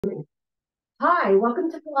Hi, welcome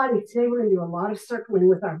to Pilates. Today we're going to do a lot of circling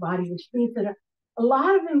with our body, which means that a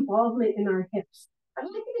lot of involvement in our hips. I'd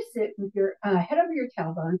like you to sit with your head over your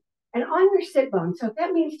tailbone and on your sit bone. So if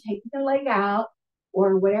that means taking the leg out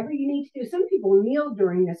or whatever you need to do, some people kneel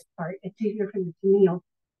during this part. It's easier for them to kneel.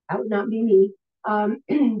 That would not be me.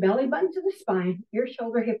 Belly button to the spine, ear,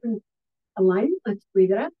 shoulder, hip, and alignment. Let's breathe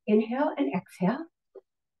it up. Inhale and exhale.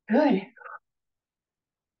 Good.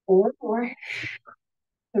 4 more.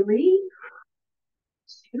 3,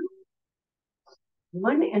 2,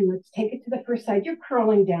 1, and let's take it to the first side. You're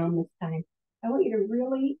curling down this time. I want you to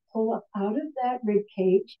really pull up out of that rib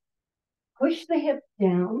cage. Push the hips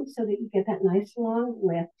down so that you get that nice long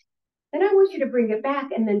lift. Then I want you to bring it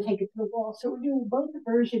back and then take it to the wall. So we're doing both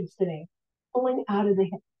versions today, pulling out of the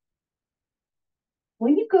hip.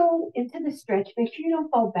 When you go into the stretch, make sure you don't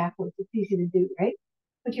fall backwards. It's easy to do, right?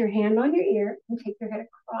 Put your hand on your ear and take your head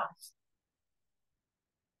across.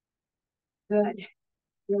 Good.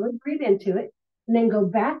 Really breathe into it. And then go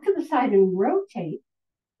back to the side and rotate.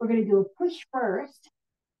 We're going to do a push first,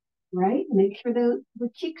 right? Make sure the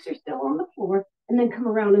cheeks are still on the floor, and then come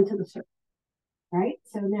around into the circle, right?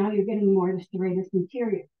 So now you're getting more of the serratus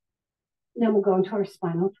anterior. And then we'll go into our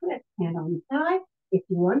spinal twist. Hand on the thigh. If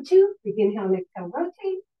you want to, begin, inhale, and exhale,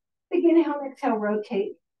 rotate. Begin, inhale, and exhale,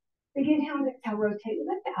 rotate. Begin, inhale, and exhale, rotate.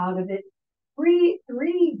 Lift out of it. Three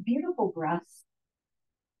beautiful breaths.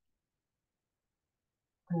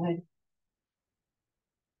 Good.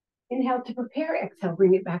 Inhale to prepare. Exhale,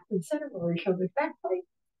 bring it back to the center. Lower your shoulders back, place.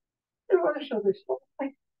 And lower the shoulders forward,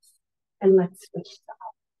 like this. And let's switch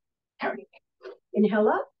sides. Inhale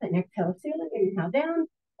up and exhale ceiling. Inhale down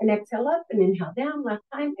and exhale up and inhale down. Last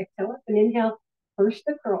time, exhale up and inhale. First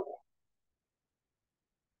the curl.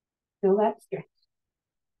 Feel that stretch.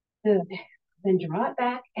 Good. Then draw it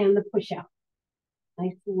back and the push out.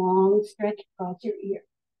 Nice long stretch across your ear.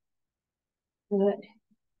 Good.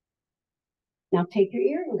 Now take your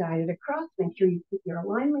ear and guide it across. Make sure you keep your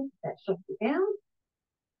alignment, that shoulder down.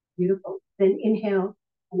 Beautiful. Then inhale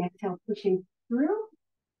and exhale, pushing through.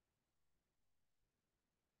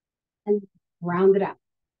 And round it out,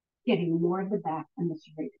 getting more of the back and the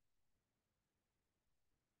serratus.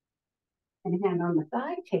 And hand on the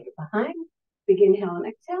thigh, take it behind. Big inhale and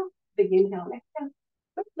exhale. Big inhale and exhale.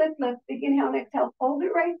 Lift, lift. Big inhale and exhale. Hold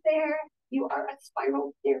it right there. You are a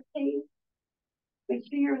spiral staircase. Make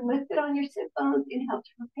sure you're lifted on your sit bones. Inhale to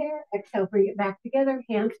prepare. Exhale, bring it back together.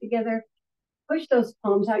 Hands together. Push those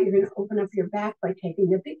palms out. You're going to open up your back by taking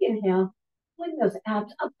the big inhale. Pulling those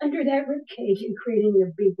abs up under that rib cage and creating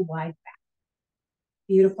your big wide back.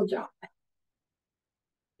 Beautiful job.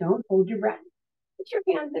 Don't hold your breath. Put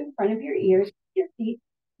your hands in front of your ears, your feet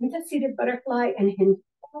into seated butterfly and hinge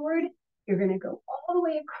forward. You're going to go all the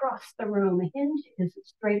way across the room. A hinge is a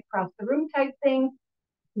straight across the room type thing,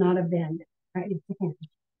 not a bend, right? It's a hinge.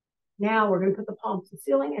 Now we're going to put the palms to the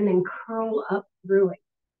ceiling and then curl up through it.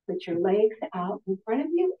 Put your legs out in front of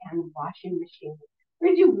you and washing machine. We're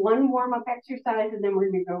going to do one warm-up exercise and then we're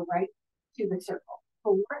going to go right to the circle.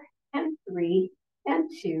 4 and 3 and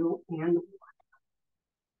 2 and 1.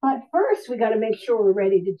 But first, we got to make sure we're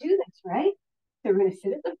ready to do this, right? So we're going to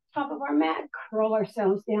sit at the top of our mat, curl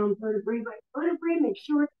ourselves down vertebrae by vertebrae. Make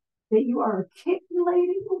sure that you are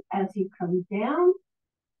articulating as you come down.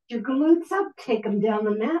 Your glutes up, take them down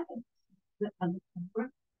the mat.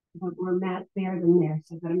 More mat there than there,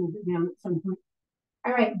 so I've got to move it down at some point.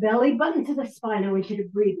 All right, belly button to the spine. I want you to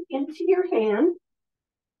breathe into your hand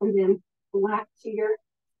and then flat to your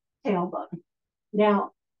tailbone.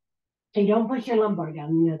 Now, so you don't push your lumbar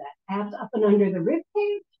down, you know that. Abs up and under the rib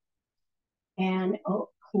cage. And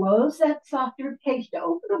close that soft rib cage to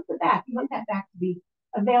open up the back. You want that back to be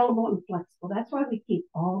available and flexible. That's why we keep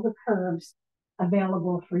all the curves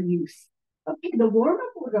available for use. Okay, the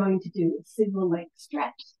warm-up we're going to do is single leg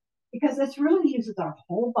stretch because this really uses our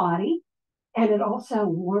whole body and it also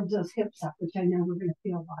warms those hips up, which I know we're going to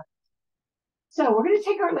feel a lot. So we're going to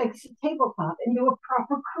take our legs to tabletop and do a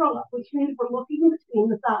proper curl up, which means we're looking between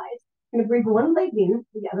the thighs. We're going to bring one leg in,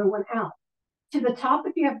 the other one out. To the top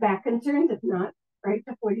if you have back concerns, if not, right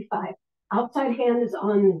to 45. Outside hand is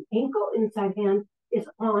on the ankle, inside hand is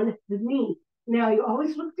on the knee. Now you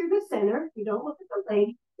always look through the center. You don't look at the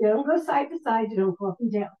leg. You don't go side to side. You don't go up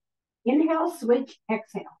and down. Inhale, switch,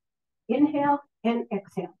 exhale. Inhale and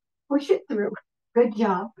exhale. Push it through. Good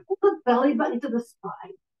job. Pull the belly button to the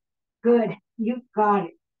spine. Good. You got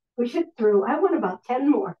it. Push it through. I want about 10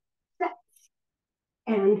 more. 6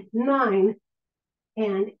 and 9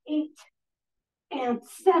 and 8 and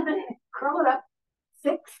 7. Curl it up.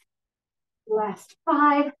 6. Last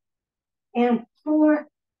 5 and 4.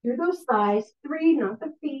 Through those thighs. 3, not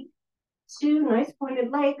the feet. 2 nice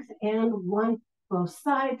pointed legs, and 1 both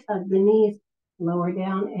sides. Hug the knees, lower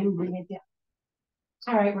down, and bring it down.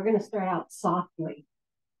 All right, we're going to start out softly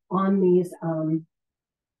on these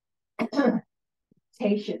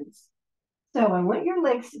stations. So I want your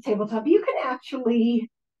legs to tabletop. You can actually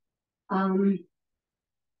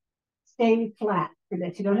stay flat for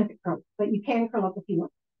this. You don't have to curl, but you can curl up if you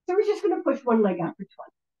want. So we're just going to push one leg out for 20.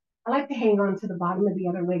 I like to hang on to the bottom of the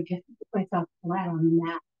other leg just to put myself flat on the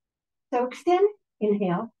mat. So extend,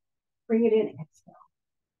 inhale, bring it in, exhale.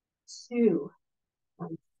 2,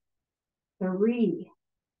 3,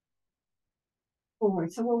 4.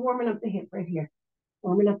 So we're warming up the hip right here,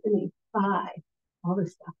 warming up the knee. 5, all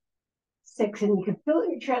this stuff. 6, and you can feel it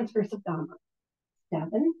in your transverse abdominal.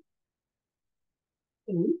 7,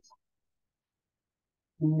 8,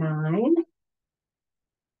 9,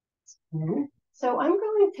 10. So I'm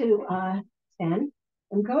going to 10.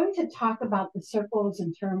 I'm going to talk about the circles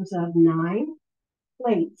in terms of 9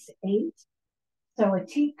 plates, 8. So a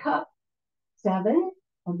teacup, 7,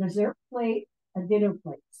 a dessert plate, a dinner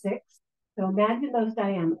plate, 6. So imagine those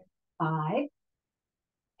diameters. 5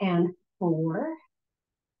 and 4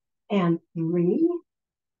 and 3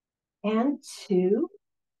 and 2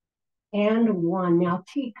 and 1. Now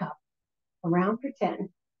teacup, around for 10,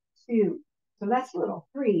 2. So that's little.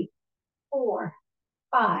 3, 4,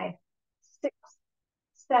 5, 6,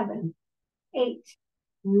 7, 8,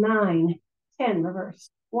 9, 10. Reverse.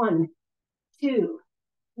 1, 2,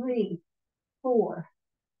 3, 4,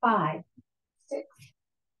 5, 6,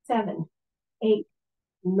 7, 8,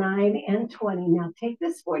 9, and 20. Now take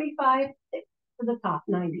this 45 to the top,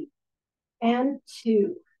 90, and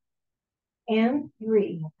 2, and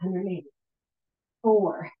 3, 180,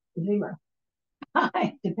 4, 0, 5,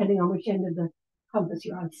 depending on which end of the compass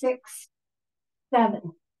you're on, 6, 7,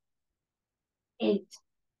 8,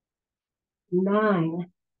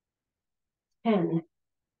 9, 10,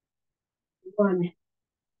 1,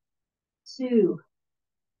 2,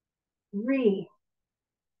 3,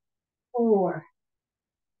 4,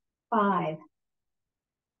 5,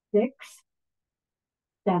 6,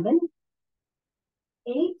 7,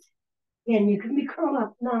 8. And you can be curled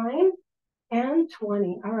up. 9 and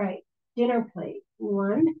 20. All right. Dinner plate.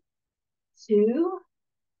 1, 2,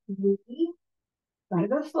 3. Gotta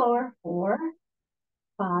go slower. 4,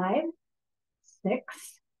 5,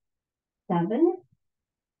 6, 7,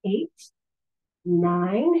 8,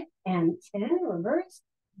 9, and 10. Reverse.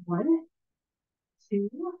 1, 2,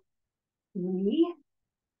 3,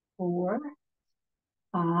 4,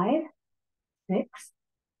 5, 6,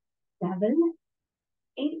 7,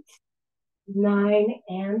 8, 9,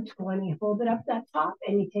 and 20. Hold it up that top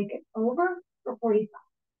and you take it over for 45.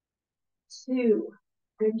 2,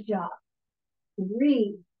 good job.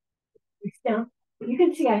 3, down. You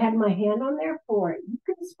can see I had my hand on there. 4, you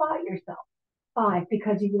can spot yourself. 5,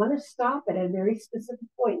 because you want to stop it at a very specific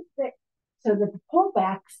point. 6, so that the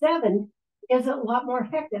pullback. 7 is a lot more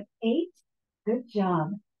effective. 8, good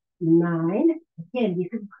job. 9, again, you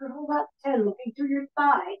can curl up. 10, looking through your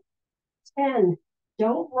thigh. 10,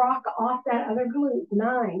 don't rock off that other glute.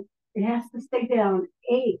 9, it has to stay down.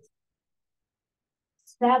 8,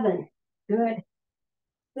 7, good.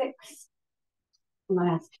 6,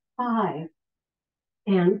 last. 5,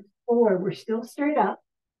 and 4, we're still straight up.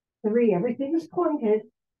 3, everything is pointed.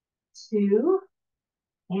 2,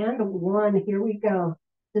 and 1, here we go.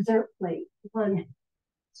 Dessert plate. 1,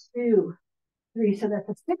 2, 3, so that's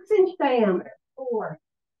a 6-inch diameter. 4,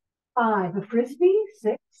 5, a frisbee.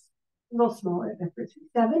 6, a little smaller than a frisbee.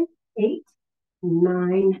 7, 8,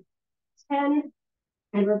 9, 10,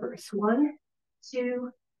 and reverse. 1,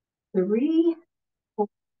 2, 3, 4,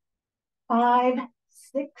 5,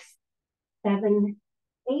 6, 7,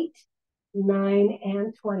 8, 9,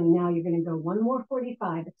 and 20. Now you're going to go one more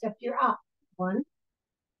 45, except you're up. 1,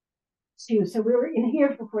 2. So we were in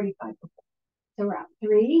here for 45 before. So we're up.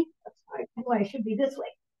 3. That's why I should be this way.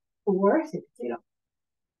 4, 6,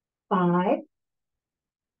 5,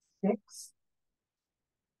 6,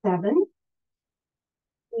 7,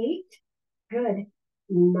 8. Good.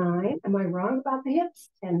 9. Am I wrong about the hips?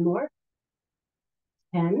 10 more.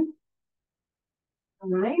 10.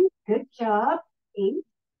 9. Good job. 8.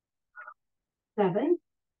 7.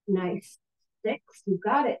 Nice. 6. You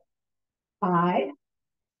got it. 5.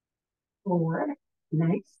 4.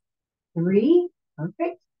 Nice. 3.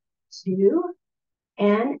 Perfect. 2.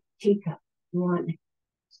 And teacup. 1,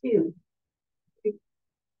 2, 3,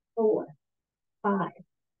 4, 5,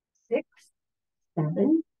 6,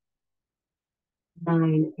 7,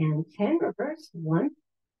 9, and 10. Reverse. 1,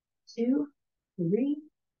 2, 3,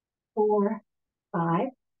 4, 5,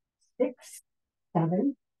 6,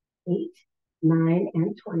 7, 8, 9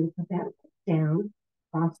 and 20. Put that down.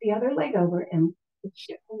 Cross the other leg over and push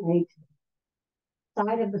it away to the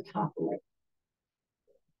side of the top leg.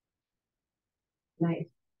 Nice.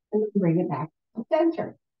 And then bring it back to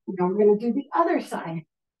center. Now we're going to do the other side.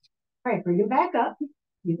 All right, bring it back up.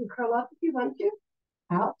 You can curl up if you want to.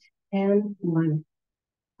 Out and 1.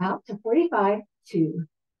 Out to 45. 2,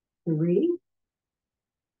 3,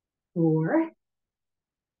 4,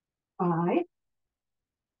 5,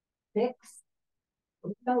 6,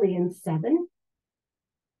 belly in 7,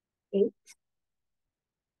 8,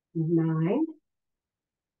 9,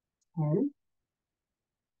 10,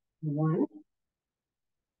 1,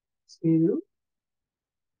 2,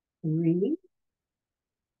 3,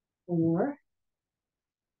 4,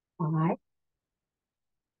 5,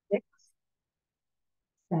 6,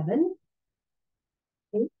 7,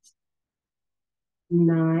 8,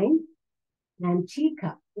 9, and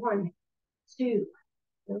teacup. 1, 2,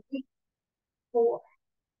 3, 4,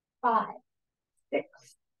 5, 6,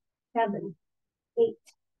 7, 8,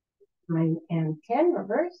 9, and 10.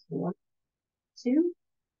 Reverse. 1, 2,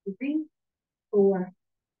 3, 4,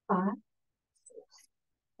 5, 6,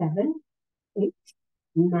 7, 8,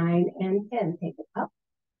 9, and 10. Take it up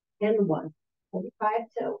and 1. 45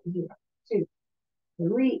 to 0. 2,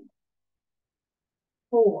 3,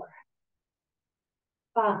 4,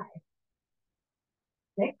 5,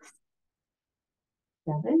 6,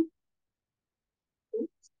 7, 8,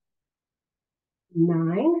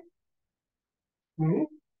 9, 10,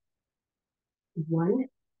 1,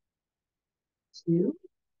 2,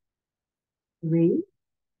 3,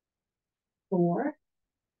 4,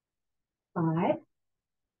 5,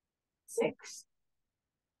 6,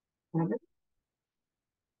 7,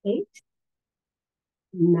 8,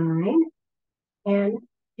 9, and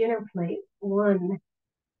dinner plate. 1,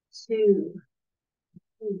 2,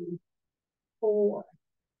 3, 4,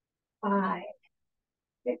 5,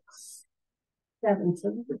 6, 7. So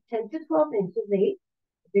this is 10 to 12 inches. 8.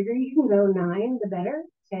 The bigger you can go, 9, the better.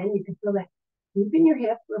 10, you can feel that loop in your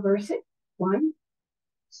hip. Reverse it. 1,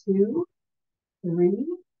 2, 3,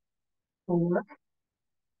 4,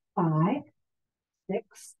 5,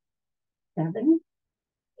 6, 7,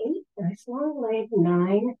 8. Nice long leg.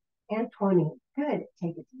 9 and 20. Good.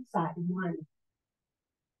 Take it to the side. 1,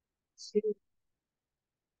 2,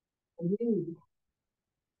 3,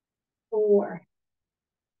 4,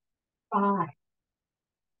 5,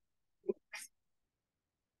 6,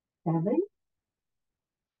 7,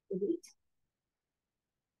 8,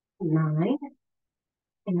 9,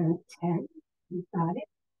 and 10. You got it.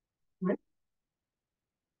 1,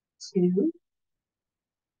 2,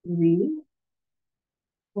 3,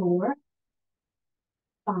 4,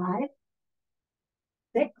 5,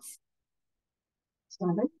 6,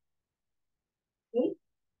 7, 8,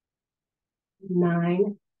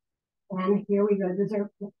 9, and here we go. Those are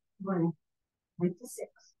 1, 1 to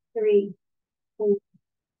 6, 3, 4,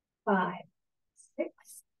 5, 6,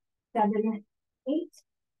 7, 8,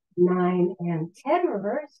 9, and 10.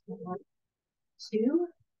 Reverse. 1, 2,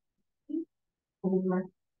 3, 4,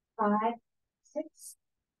 5, 6,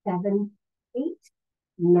 7, 8,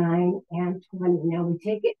 9, and 20. Now we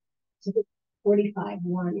take it to the 45.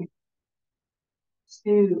 1,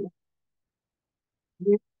 2,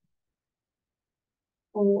 3,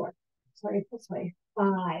 4. Sorry, this way.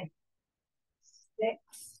 5, 6,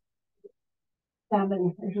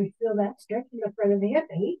 7. As we feel that stretch in the front of the hip.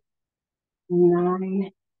 8,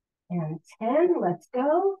 9, and 10. Let's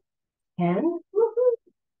go. 10. Woo-hoo.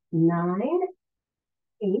 9,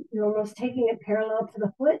 8. You're almost taking it parallel to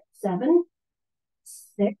the foot. 7,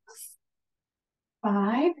 6,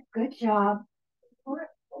 5. Good job. 4,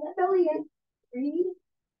 and the belly in. 3,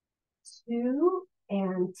 2,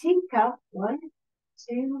 and teacup. 1,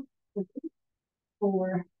 2, 3,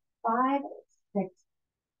 4, 5, 6,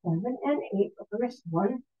 7, and 8. Reverse.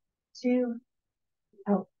 1, 2.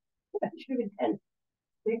 Oh, that should have been 10.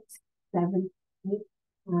 6, 7, 8,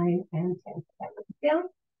 9, and 10. Put that one down.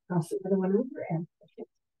 Cross the other one over and push it.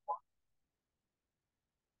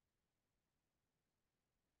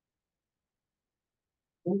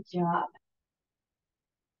 Good job.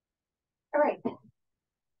 All right.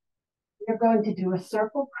 You're going to do a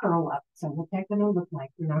circle curl up. So what's that going to look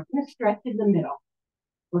like? We're not going to stretch in the middle.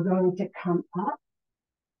 We're going to come up,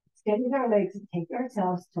 steady our legs and take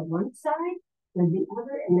ourselves to one side, then the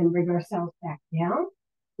other, and then bring ourselves back down.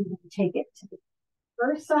 We can take it to the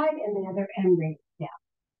first side and the other and bring it down.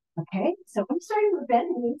 Okay, so I'm starting with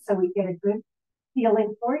bent knees so we get a good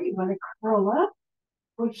feeling for it. You want to curl up,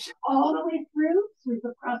 push all the way through, sweep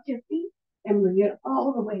across your feet, and bring it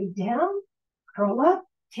all the way down. Curl up,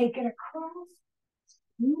 take it across,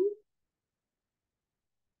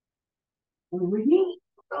 3,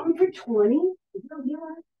 going for 20.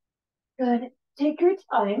 Good. Take your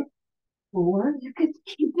time. 4, you can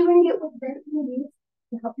keep doing it with bent knees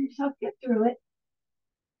to help yourself get through it.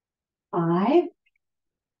 5,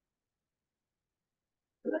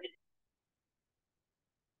 good.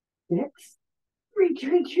 6, reach,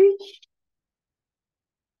 reach, reach.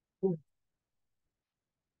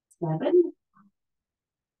 7,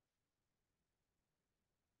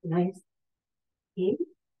 nice. 8,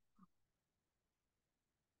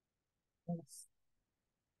 yes.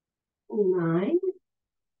 9,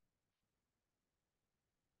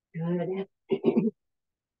 good.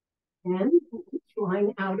 10,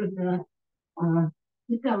 flying out of the,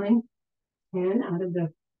 keep going. 10 out of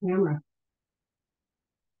the camera.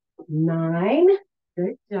 9,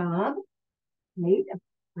 good job. 8,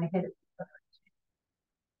 I hit it.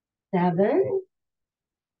 7,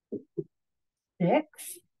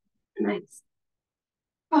 6, nice.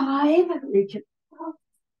 5, reach it.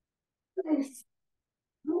 This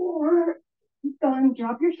 4, keep going.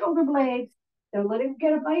 Drop your shoulder blades. Don't let it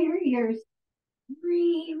get up by your ears.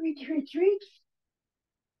 3, reach, reach, reach.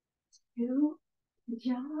 2, good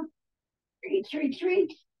job. Reach, reach,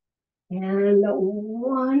 reach. And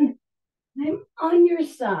 1, I'm on your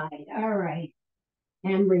side. All right.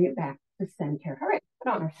 And bring it back to center. All right,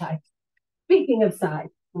 put on our side. Speaking of side,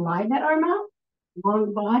 slide that arm out,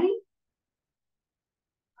 long body,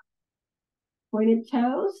 pointed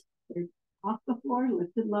toes, off the floor,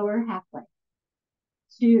 lifted lower halfway.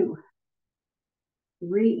 2,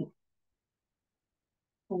 3,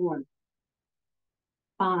 4,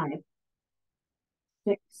 5,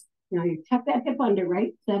 6. Now you tuck that hip under,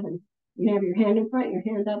 right? 7. You have your hand in front, your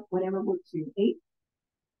hand up, whatever works for you. 8,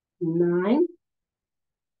 9,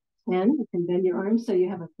 10. You can bend your arms so you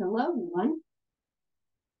have a pillow. 1,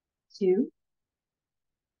 2,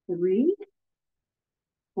 3,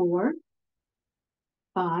 4,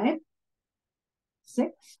 5,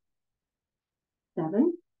 6,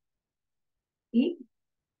 7, 8,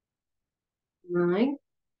 9.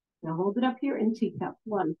 Now hold it up here in teacup.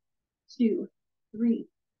 1, 2, 3,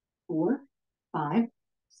 4, 5,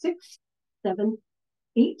 6, 7,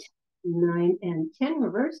 8, 9, and 10.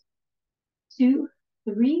 Reverse. 2,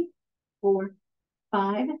 3, 4,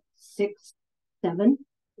 5, 6, 7,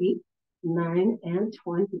 8, 9, and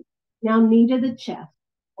 20. Now knee to the chest.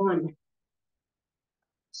 1,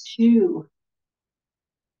 2,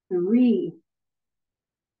 3,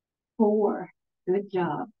 4. Good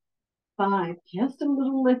job. 5. Just a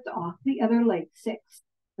little lift off the other leg. 6.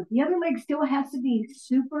 But the other leg still has to be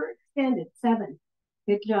super extended. 7.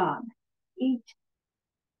 Good job. 8,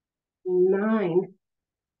 9,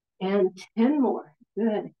 and 10 more.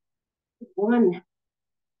 Good. 1,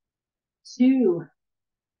 2,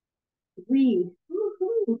 3,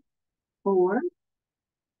 4.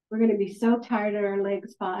 We're going to be so tired at our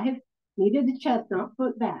legs. 5. Knee to the chest, not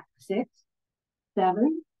foot back. 6,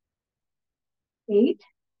 7, 8,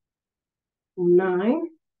 9,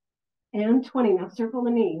 and 20. Now circle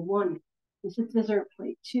the knee. 1. This is dessert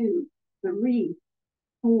plate. 2, 3,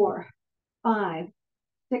 4, 5,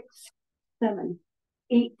 6, 7,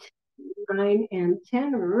 8, 9, and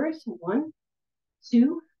 10. Reverse. 1,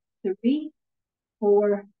 2, 3,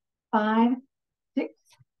 4, 5, 6,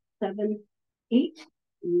 7, 8,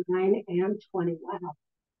 9, and 20. Wow.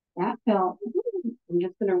 That felt. I'm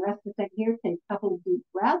just going to rest a second here. Take a couple of deep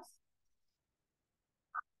breaths.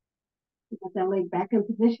 Get that leg back in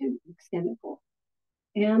position. Extend it forward.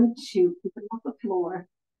 And 2. Keep it off the floor.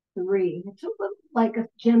 3. It's a little like a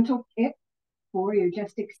gentle kick. 4. You're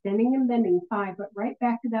just extending and bending. 5. But right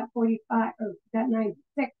back to that 45 or that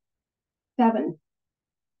 96. 7,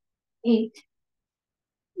 8,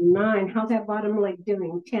 9. How's that bottom leg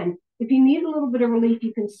doing? 10. If you need a little bit of relief,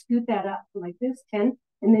 you can scoot that up like this. 10.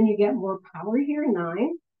 And then you get more power here.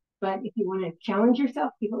 9. But if you want to challenge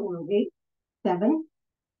yourself, keep it long. 8, 7,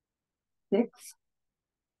 6,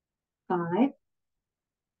 5,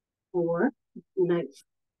 4, nice.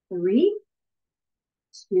 3,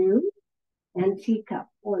 2, and teacup.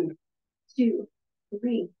 1, 2,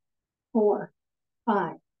 3, 4,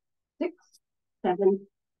 5, 6, 7,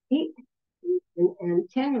 8, and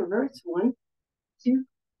 10. Reverse. 1, 2.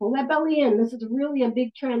 Pull that belly in. This is really a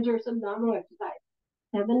big transverse abdominal exercise.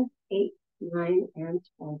 7, 8, 9, and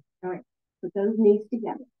 12. All right. Put those knees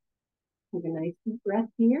together. Take a nice deep breath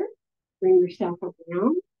here. Bring yourself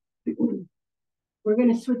around. We're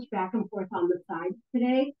going to switch back and forth on the sides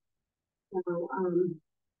today. So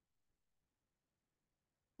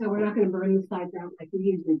we're not going to burn the sides out like we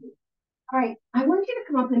usually do. All right, I want you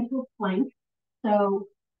to come up into a plank. So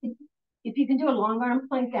if you can do a long arm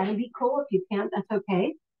plank, that'd be cool. If you can't, that's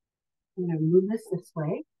okay. I'm going to move this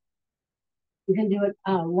way. You can do it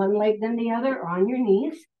one leg then the other or on your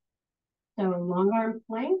knees. So long arm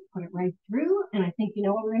plank, put it right through. And I think you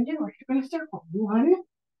know what we're going to do. We're going to circle. 1,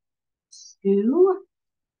 2,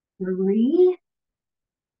 3,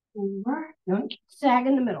 4. Don't sag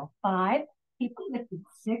in the middle. 5. Keep it lifted.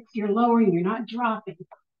 6. You're lowering. You're not dropping.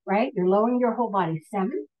 Right? You're lowering your whole body.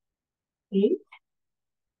 7, 8,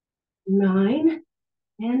 9,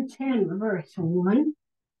 and 10. Reverse. 1,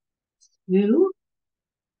 2,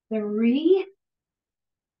 3,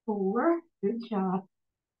 4. Good job.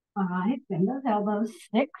 5. Bend those elbows.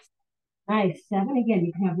 6. Nice. 7 again.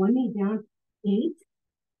 You can have one knee down. 8,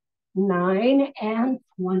 9, and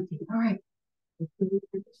 20. All right. Let's move to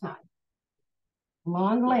the side.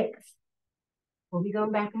 Long legs. We'll be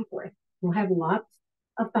going back and forth. We'll have lots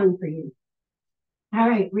of fun for you. All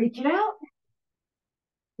right. Reach it out.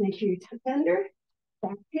 Make sure you tuck under.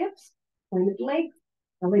 Back hips. Pointed legs.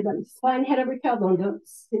 Belly button. Spine, head over tailbone. Don't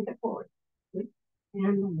sink it forward. Lift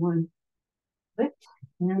and 1. Lift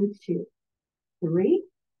and 2. 3,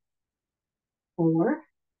 4,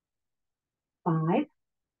 5,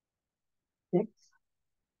 6,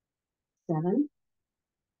 7,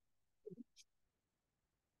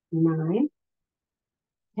 9,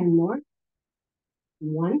 10 more.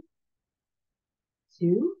 1,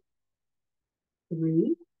 2,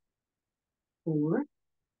 3, 4,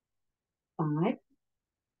 5,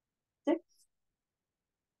 6,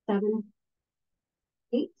 7,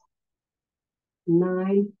 8,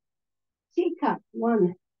 9. Teacup.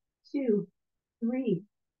 1, 2, 3,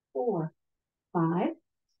 4, 5,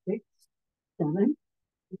 6, 7,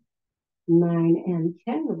 9, and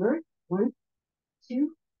 10. Reverse. 1,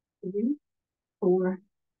 2, 3, 4,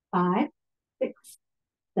 5, 6,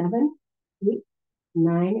 7, 8,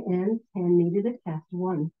 9, and 10. Knee to the chest.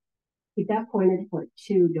 1. Keep that pointed foot.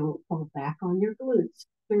 2. Don't fall back on your glutes.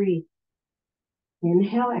 3.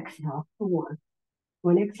 Inhale, exhale. 4.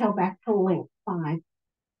 1. Exhale back to length. 5,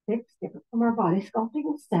 6. Different from our body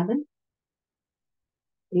sculpting. 7,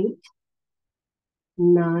 8,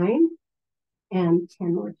 9, and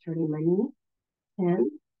 10. We're turning my knee.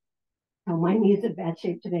 10. Oh, my knee is in bad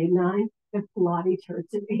shape today. 9. The Pilates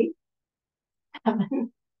hurts at 8.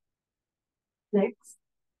 7, 6.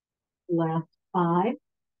 Left. 5,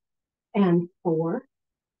 and 4,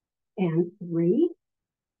 and 3,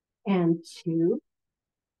 and 2,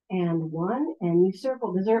 and 1. And you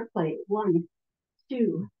circle dessert plate. 1,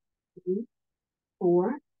 2, 3,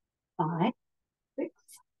 4, 5, 6,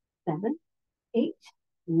 7, 8,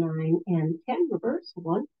 9, and 10. Reverse.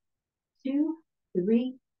 1, 2,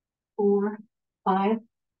 3, 4, 5.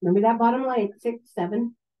 Remember that bottom leg. 6,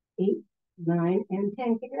 7, 8, 9, and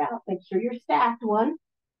 10. Kick it out. Make sure you're stacked. 1,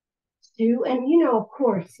 2, and of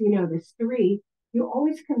course, this 3. You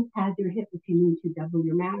always can pad your hip if you need to double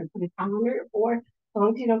your mat or put a towel under your 4, as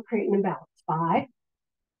long as you don't create an imbalance. 5,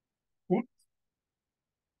 6,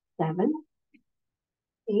 7,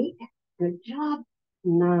 8. Good job.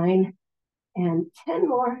 9, and 10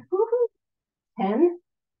 more. Woo-hoo. 10,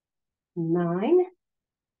 9,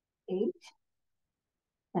 8,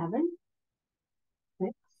 7,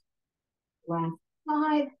 6, last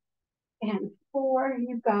 5, and 4.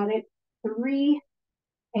 You got it. 3,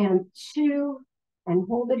 and 2, and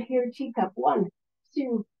hold it here. Teacup. 1,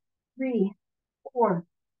 2, 3, 4,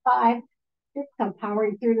 5, 6. I'm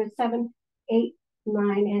powering through the 7, 8,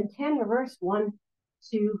 9, and 10. Reverse. 1,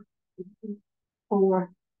 2, 3,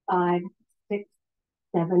 4, 5, 6,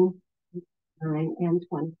 7, 8, 9, and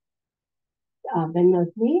 20. Bend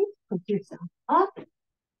those knees. Put yourself up.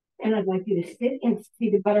 And I'd like you to sit and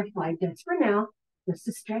see the butterfly just for now, just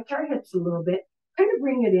to stretch our hips a little bit, kind of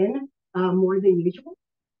bring it in more than usual,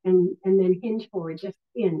 and then hinge forward. Just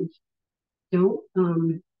hinge. Don't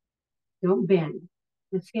bend.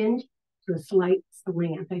 Just hinge to a slight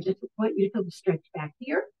slant. I just want you to feel the stretch back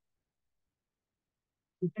here.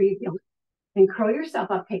 Until you feel it. And curl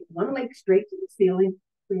yourself up. Take one leg straight to the ceiling,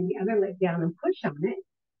 bring the other leg down and push on it.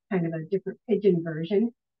 Kind of a different pigeon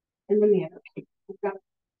version. And then the other leg. We've got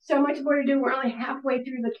so much more to do. We're only halfway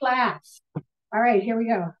through the class. All right, here we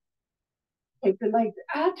go. Take the legs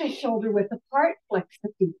out to shoulder width apart. Flex the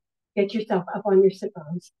feet. Get yourself up on your sit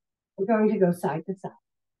bones. We're going to go side to side.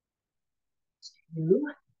 2,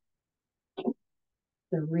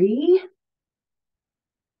 3,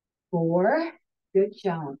 4. Good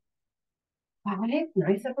job. 5.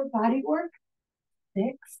 Nice upper body work.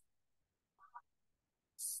 6,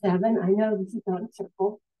 7. I know this is not a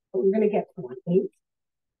circle, but we're going to get to 1. 8,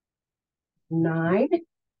 9.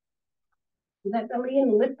 Put that belly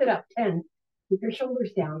in, lift it up. 10. Keep your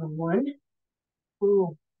shoulders down. 1,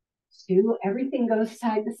 2. Everything goes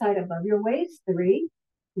side to side above your waist. 3.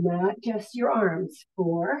 Not just your arms.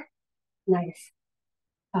 4, Nice.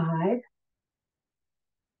 5,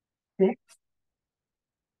 6,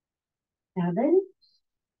 7,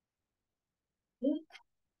 8.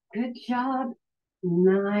 Good job.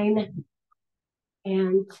 9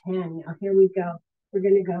 and 10. Now here we go. We're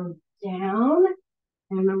going to go down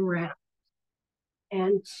and around.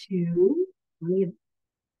 And 2,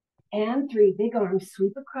 and 3. Big arms.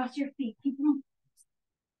 Sweep across your feet. Keep them.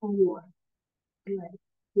 4. Good.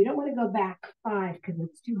 You don't want to go back. 5 because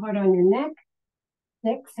it's too hard on your neck.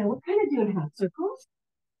 6. So we're kind of doing half circles.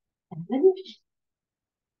 7,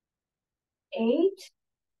 8,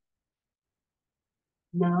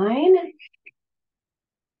 9,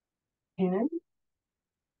 10,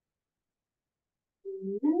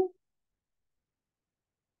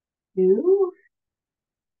 2,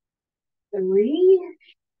 3,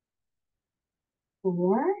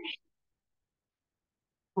 4,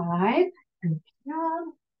 5, good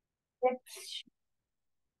job. 6,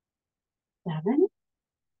 7,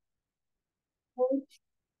 8,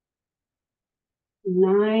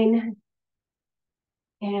 9,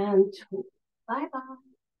 and 2. Bye-bye.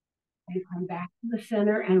 And come back to the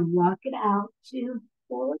center and walk it out. 2,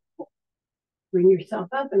 4. Bring yourself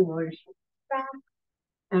up and roll your shoulders back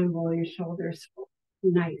and roll your shoulders forward.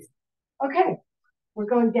 Nice. Okay, we're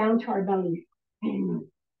going down to our belly. All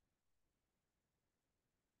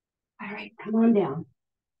right, come on down.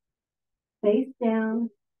 Face down,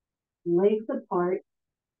 legs apart,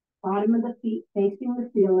 bottom of the feet facing the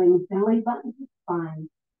ceiling, belly button to spine.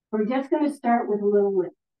 We're just going to start with a little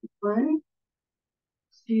lift. 1,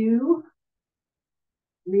 2,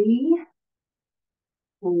 3,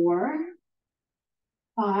 4,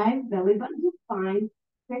 5, belly button to spine.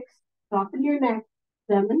 6, soften your neck.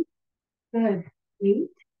 7, good. 8,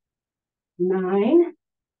 9,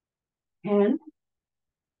 10,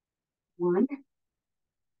 1,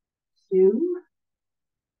 2,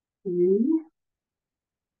 3,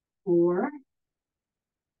 4,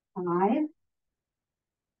 5,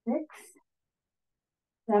 6,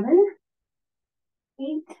 7, 8,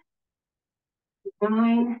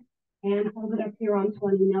 9, and hold it up here on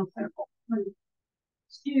 20. Now circle. 1,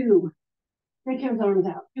 2, stretch those arms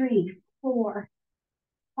out. 3, 4,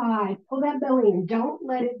 5. Pull that belly in. Don't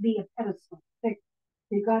let it be a pedestal. 6.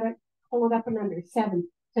 You got to pull it up and under. 7.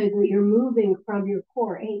 So that you're moving from your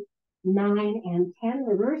core. 8, 9, and 10.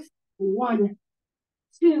 Reverse. 1,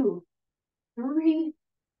 2, 3,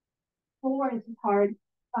 4. This is hard.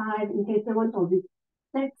 5. In case no one told you.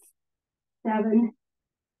 6, 7,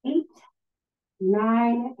 8,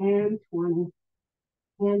 9, and 20.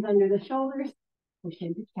 Hands under the shoulders. Push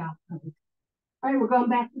into cow pose. All right, we're going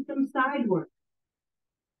back to some side work.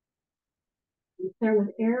 Let's start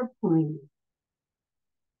with airplane.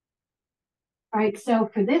 All right, so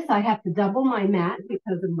for this, I have to double my mat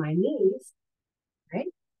because of my knees, right?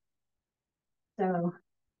 So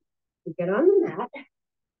we get on the mat,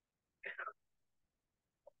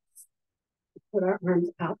 put our arms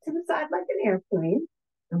out to the side like an airplane,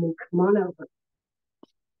 and we'll come on over.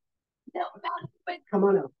 No, not, but come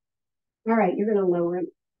on over. All right, you're going to lower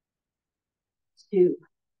it. 2,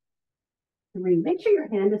 3. Make sure your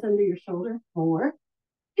hand is under your shoulder. 4.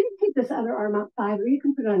 You can keep this other arm out. 5, or you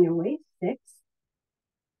can put it on your waist. 6,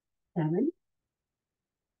 7,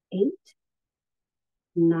 8,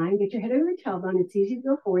 9. Get your head over your tailbone. It's easy to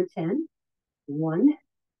go forward. 10, 1,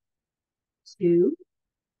 2,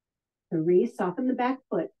 3. Soften the back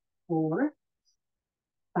foot. 4,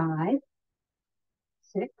 5,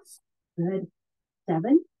 6. Good.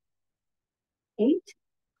 7, 8,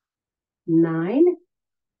 9,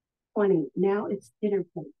 20. Now it's dinner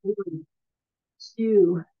plate. 1,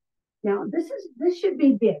 2. Now this should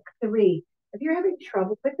be big. 3. If you're having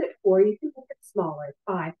trouble with it, 4. You can make it smaller.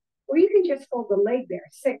 5. Or you can just fold the leg there.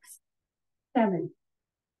 6, 7,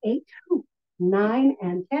 8, 9,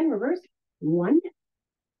 and 10. Reverse. 1,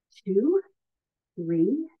 2,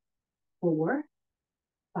 3, 4,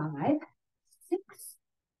 5, 6,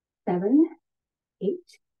 7, 8,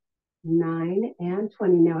 9, and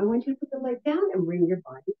 20. Now I want you to put the leg down and bring your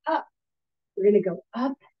body up. We're going to go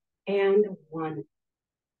up and 1.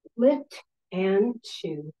 Lift and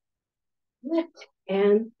 2. Lift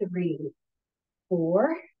and 3.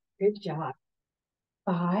 4. Good job.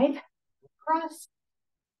 5. Cross.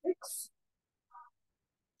 6,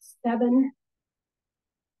 7,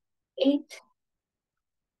 8,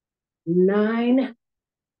 9,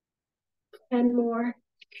 10 more.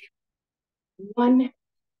 1,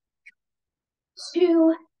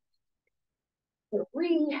 2,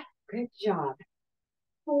 3. Good job.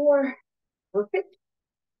 4. Perfect.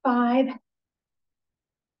 5,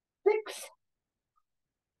 6,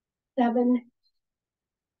 7,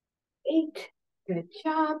 8. Good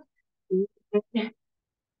job.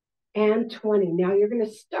 and 20. Now you're going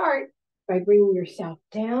to start by bringing yourself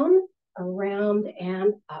down, around,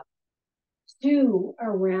 and up. 2,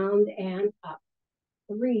 around, and up.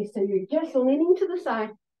 3, so you're just leaning to the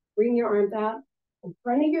side. Bring your arms out in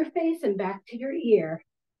front of your face and back to your ear.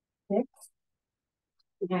 6,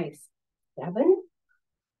 nice. 7,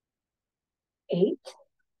 8,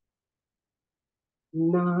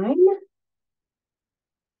 9,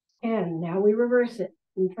 10. Now we reverse it.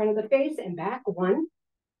 In front of the face and back. 1,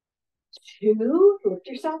 2, lift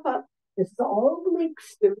yourself up. This is all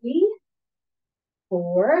obliques. 3,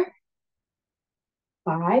 4,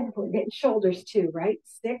 5. We're getting shoulders too, right?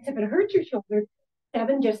 6, if it hurts your shoulder.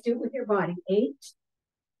 7, just do it with your body. 8,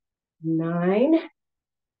 9,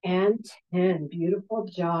 and 10. Beautiful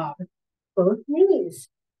job. Both knees.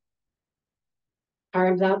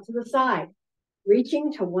 Arms out to the side.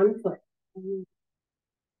 Reaching to one foot.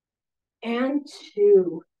 And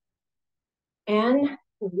 2. And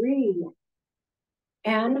 3.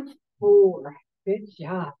 And 4. Good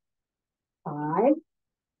job. 5,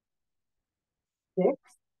 6,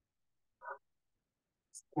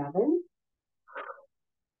 7,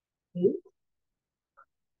 8,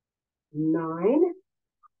 9,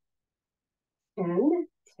 10.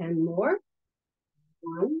 10 more.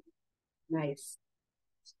 1. Nice.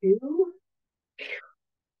 2,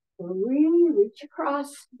 3. Reach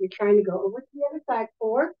across. You're trying to go over to the other side.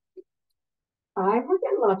 4, 5. We're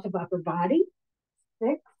getting lots of upper body.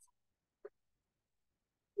 6,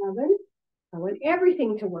 7. I want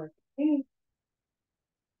everything to work. 8,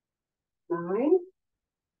 9,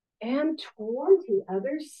 and 20.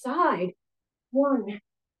 Other side. 1,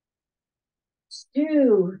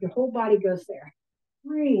 2. Your whole body goes there.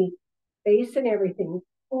 3, face and everything.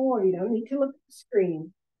 4, you don't need to look at the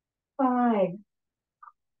screen. 5,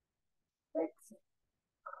 6,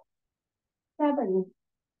 7,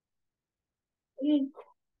 8,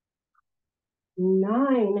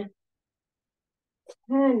 9,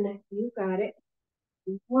 10. You got it.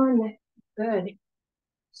 1, good.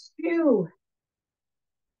 2,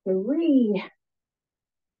 3,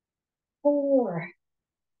 4,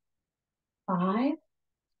 5,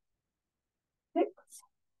 6,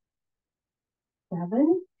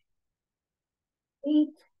 7, 8,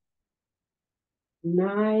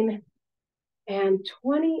 9, and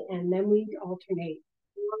 20. And then we alternate.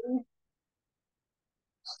 1,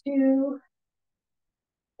 2,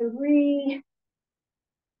 3,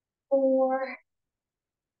 4,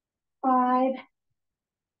 5,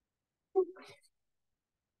 6,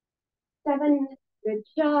 7. Good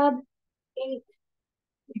job. 8.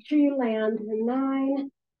 Make sure you land.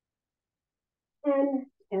 9, 10.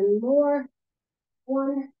 10 more.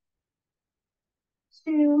 1,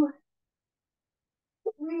 2,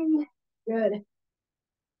 3. Good.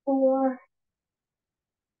 4,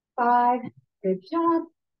 5. Good job.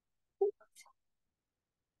 6,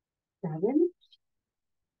 7,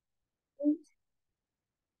 8,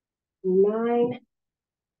 9,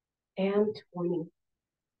 and 20.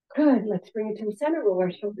 Good. Let's bring it to the center. Roll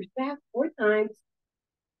our shoulders back 4 times.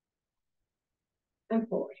 And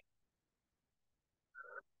forward.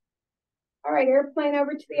 All right, airplane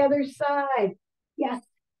over to the other side. Yes.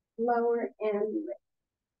 Lower and lift.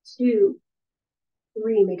 2,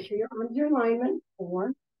 3. Make sure your arms are in alignment.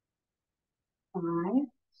 4, 5,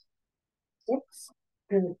 6.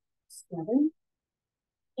 Good. 7,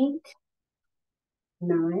 8,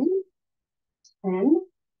 9, 10,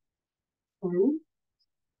 10,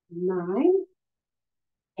 9,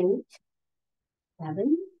 8,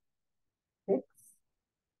 7, 6,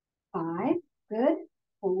 5. Good.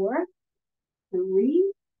 4,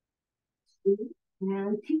 3, 2,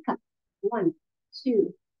 and teacup. 1,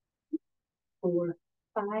 2, 4,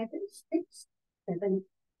 5, 6, 7,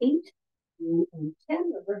 8, 9, and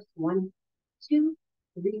 10. Reverse. 1, 2,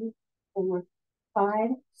 3, 4, 5,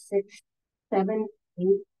 6, 7, 8,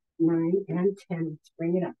 9, and 10. Let's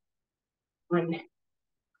bring it up. 1,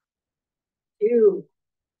 2,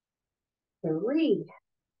 3.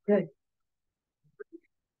 Good.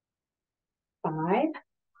 5,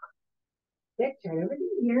 6. Right over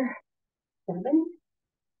the ear. 7,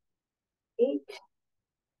 8,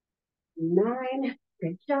 9.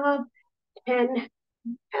 Good job. 10.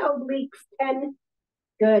 Obliques. 10.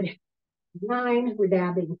 Good. 9. We're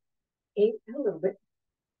dabbing. 8. A little bit.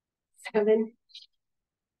 7,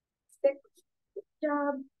 6. Good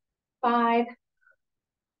job. 5,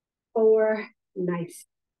 4. Nice.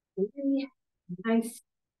 3. Nice.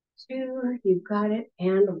 2. You got it.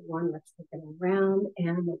 And 1. Let's take it around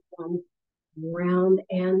and 1. Round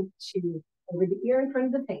and 2. Over the ear in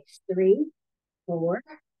front of the face. 3, 4,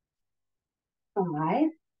 5,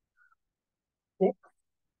 6,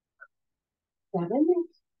 7,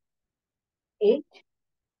 8,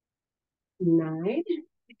 9,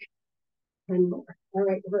 10 more. All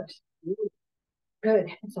right, reverse. Good.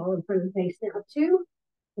 It's all in front of the face now. 2,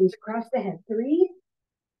 comes across the head. 3,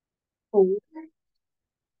 4,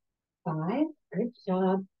 5. Good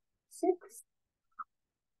job. 6,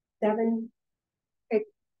 7,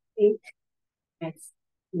 8,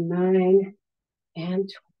 9,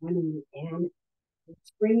 and 20. And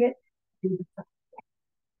let's bring it to the side.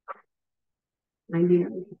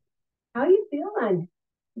 99. How are you feeling?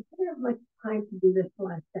 You didn't have much time to do this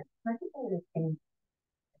last set. I think I'm going to change.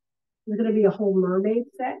 It's going to be a whole mermaid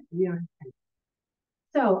set. Yeah.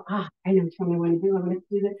 So, I know which one I want to do. I'm going to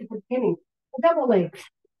do this at the beginning. Double legs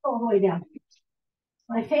all the way down.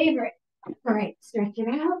 My favorite. All right, stretch it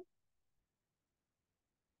out.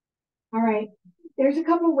 All right, there's a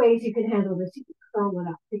couple ways you can handle this. You can curl it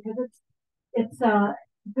up because it's a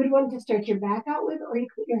good one to stretch your back out with, or you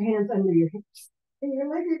put your hands under your hips. And your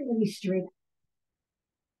legs are going to be straight.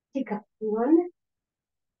 Take up 1,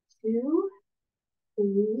 2,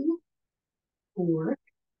 3, 4,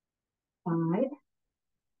 5,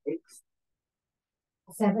 6,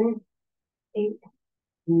 7, 8,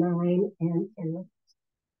 9, and 10.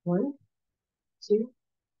 1, 2,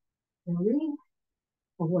 3,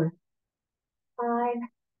 4, 5,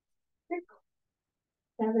 6,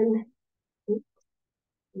 7, 8,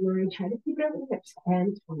 9. Try to keep it on the hips.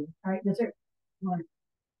 And 20. All right, those are 1,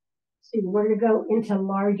 2. We're going to go into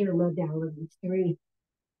larger modalities. 3,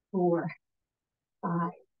 4,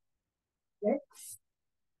 5, 6,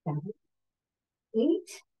 7,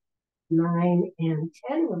 8, 9, and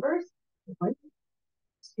 10. Reverse. 1,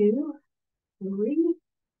 2, 3,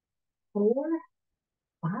 4,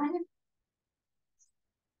 5,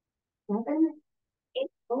 7,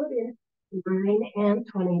 8. Hold it in. 9 and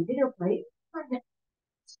 20. Dinner plate. 1,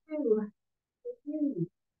 2, 3,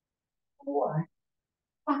 4,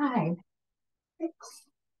 5, 6,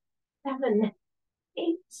 7,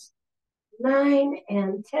 8, 9,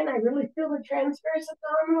 and 10. I really feel the transverse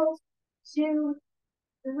abdominals. 2,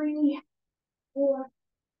 3, 4,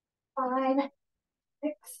 5,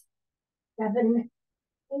 6, 7,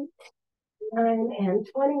 8, 9, and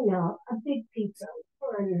 20. Now a big pizza.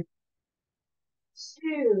 1,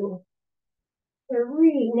 2,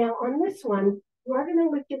 3. Now on this one, we're going to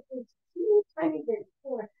look at this teeny tiny bit.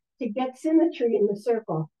 4, to get symmetry in the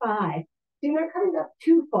circle. 5. So you're not coming up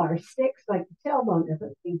too far. 6, like the tailbone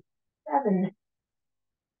doesn't see. 7,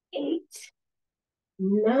 8,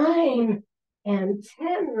 9, and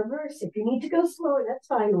 10. Reverse. If you need to go slower, that's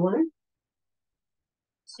fine. 1,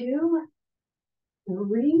 2,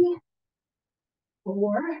 3,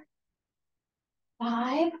 4,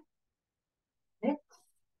 5, 6,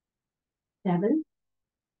 7,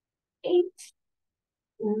 8,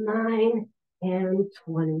 9, and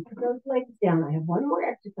 20. Put those legs down. I have one more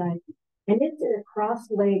exercise, and it's in a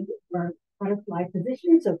cross-legged or butterfly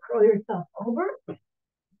position. So curl yourself over.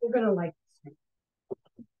 You're going to like this.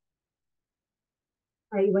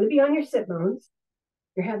 All right, you want to be on your sit bones.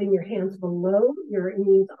 You're having your hands below your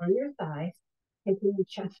knees on your thighs, taking your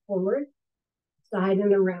chest forward, side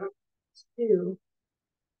and around. 2,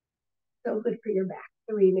 so good for your back.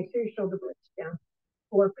 3, make sure your shoulder blades down.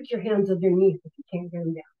 4, put your hands underneath if you can't get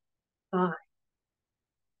them down. 5,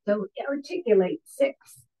 so articulate. 6,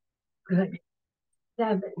 good.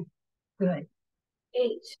 7, good.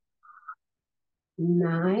 8,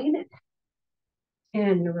 9,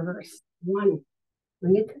 10, reverse. 1,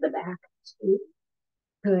 bring it to the back. 2,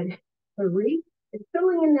 good. 3, it's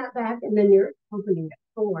filling in that back, and then you're opening it.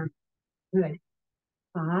 4, good.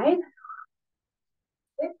 5,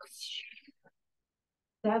 6,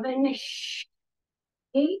 7,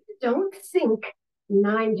 8, don't sink.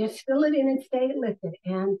 9, just fill it in and stay lifted.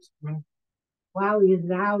 And 10. Wowie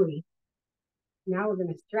zowie. Now we're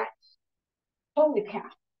going to stretch. Holy cow.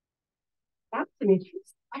 That's an interesting.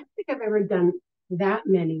 I don't think I've ever done that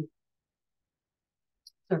many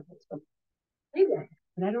circles. Maybe I have,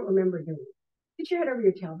 but I don't remember doing it. Put your head over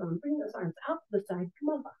your tailbone. Bring those arms out to the side. Come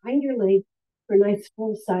on behind your leg for a nice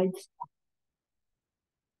full side step.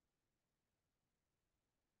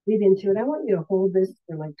 Breathe into it. I want you to hold this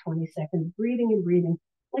for like 20 seconds, breathing and breathing,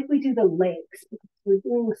 like we do the legs, because we're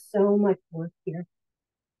doing so much work here.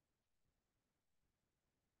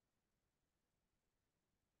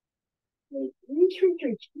 Reach, reach,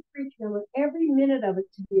 reach, keep reaching. I want every minute of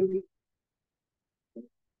it to be a reach.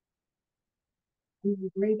 And you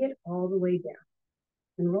bring it all the way down.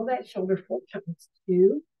 And roll that shoulder 4 times.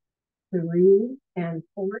 2, 3, and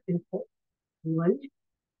 4, and 4. 1,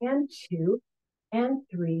 and 2, and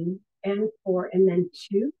 3, and 4, and then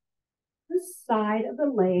 2. The side of the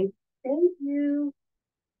leg. Thank you.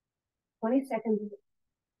 20 seconds.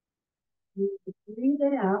 You breathe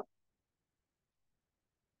it out.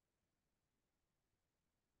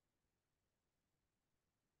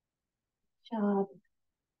 Job.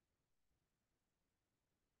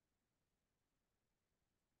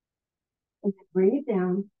 And then bring it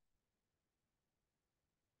down.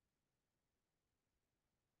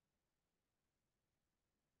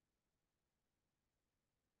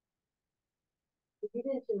 Get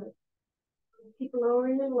into it. Keep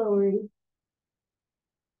lowering and lowering.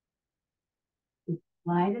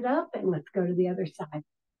 Slide it up and let's go to the other side.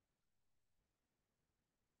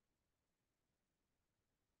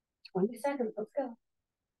 20 seconds, let's go.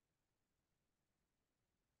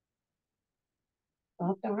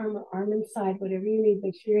 Soft arm, arm inside, whatever you need.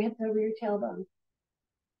 Make sure your head's over your tailbone.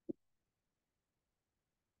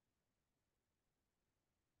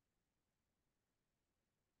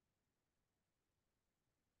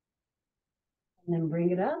 And then bring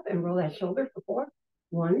it up and roll that shoulder for 4.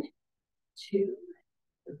 1, 2,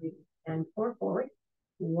 3, and 4 forward.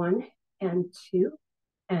 1 and 2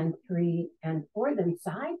 and 3 and 4. Then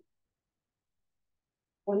side.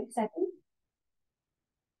 20 seconds.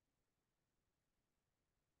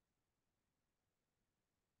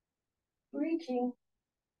 Reaching.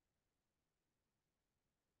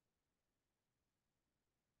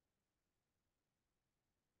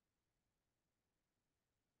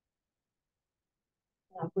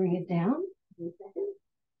 Now bring it down. 20 seconds.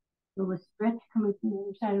 So a stretch coming from the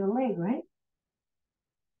other side of the leg, right?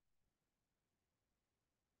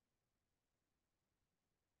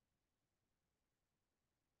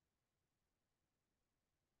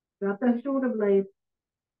 Drop that shoulder blade.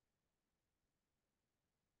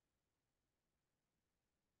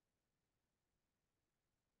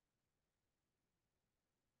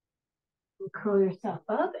 Curl yourself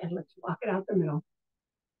up and let's walk it out the middle.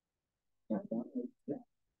 Drop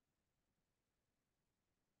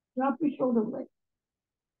your shoulder blade.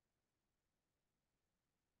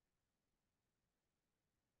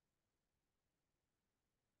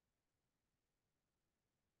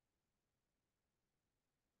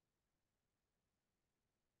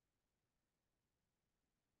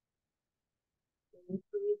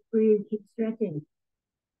 Breathe, breathe, keep stretching.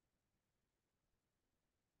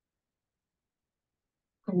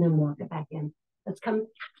 And then walk it back in. Let's come,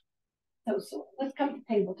 so let's come to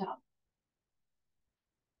tabletop.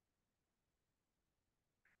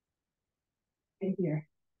 Right here.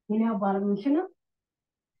 Inhale, bottom and chin up.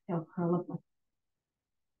 Exhale, curl up.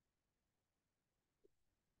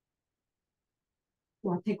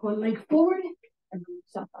 Now take one leg forward and bring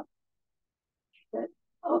yourself up. Good.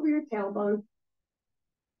 Over your tailbone.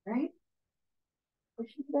 Right?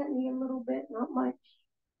 Push into that knee a little bit, not much.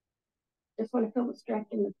 Just want to feel the stretch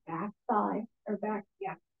in the back thigh, or back,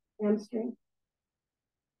 yeah, hamstring.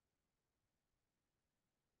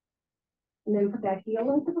 And then put that heel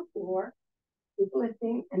into the floor, keep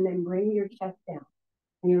lifting, and then bring your chest down.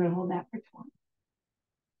 And you're going to hold that for 20.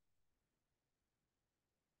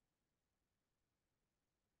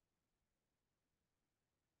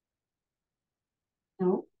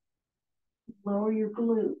 Don't lower your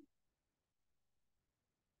glute.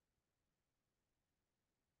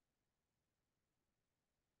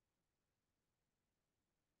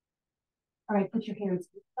 All right, put your hands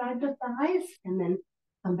beside the thighs and then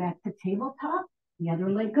come back to tabletop. The other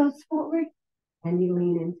leg goes forward and you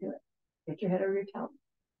lean into it. Get your head over your tailbone.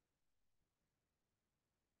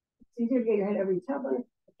 It's easier to get your head over your tailbone.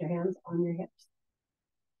 Put your hands on your hips.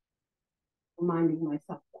 Reminding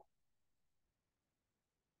myself that.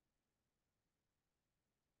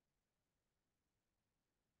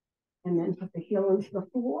 And then put the heel into the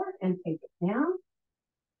floor and take it down.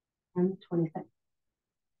 And 20 seconds.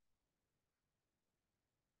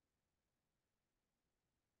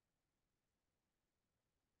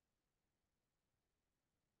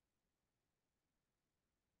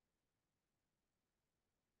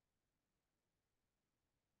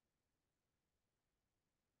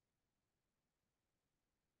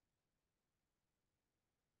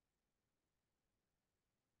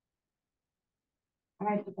 All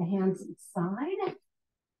right, put the hands inside.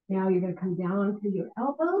 Now you're going to come down to your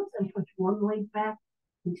elbows and push one leg back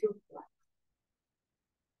into a flex.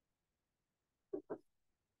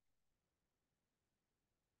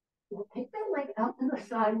 Now take that leg out to the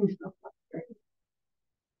side into the flex.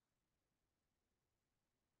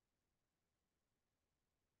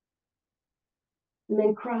 And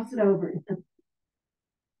then cross it over.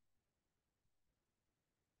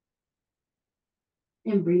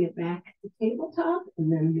 And bring it back to tabletop.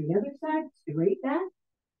 And then the other side, straight back.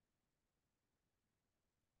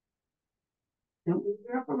 Don't move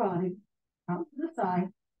your upper body. Out to the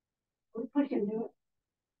side. We push into it.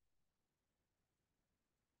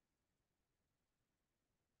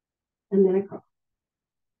 And then across.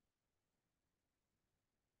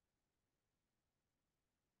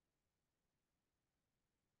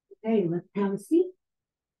 Okay, let's have a seat.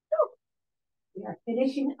 Oh, we are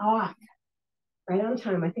finishing off right on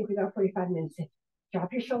time. I think we got 45 minutes in.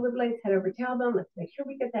 Drop your shoulder blades, head over tailbone. Let's make sure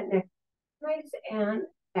we get that neck nice and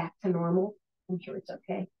back to normal. I'm sure it's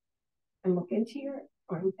okay. And look into your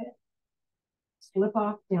armpit. Slip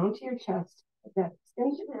off down to your chest. Let that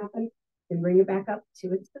extension happen. Then bring it back up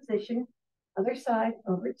to its position. Other side,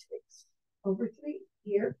 over to the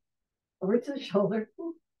ear, over to the shoulder,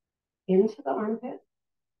 into the armpit,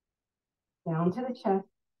 down to the chest,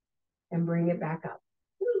 and bring it back up.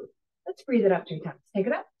 Let's breathe it up 3 times. Take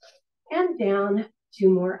it up and down. 2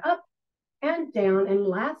 more up and down. And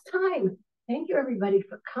last time, thank you everybody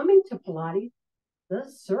for coming to Pilates, the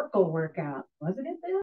circle workout. Wasn't it, Bill?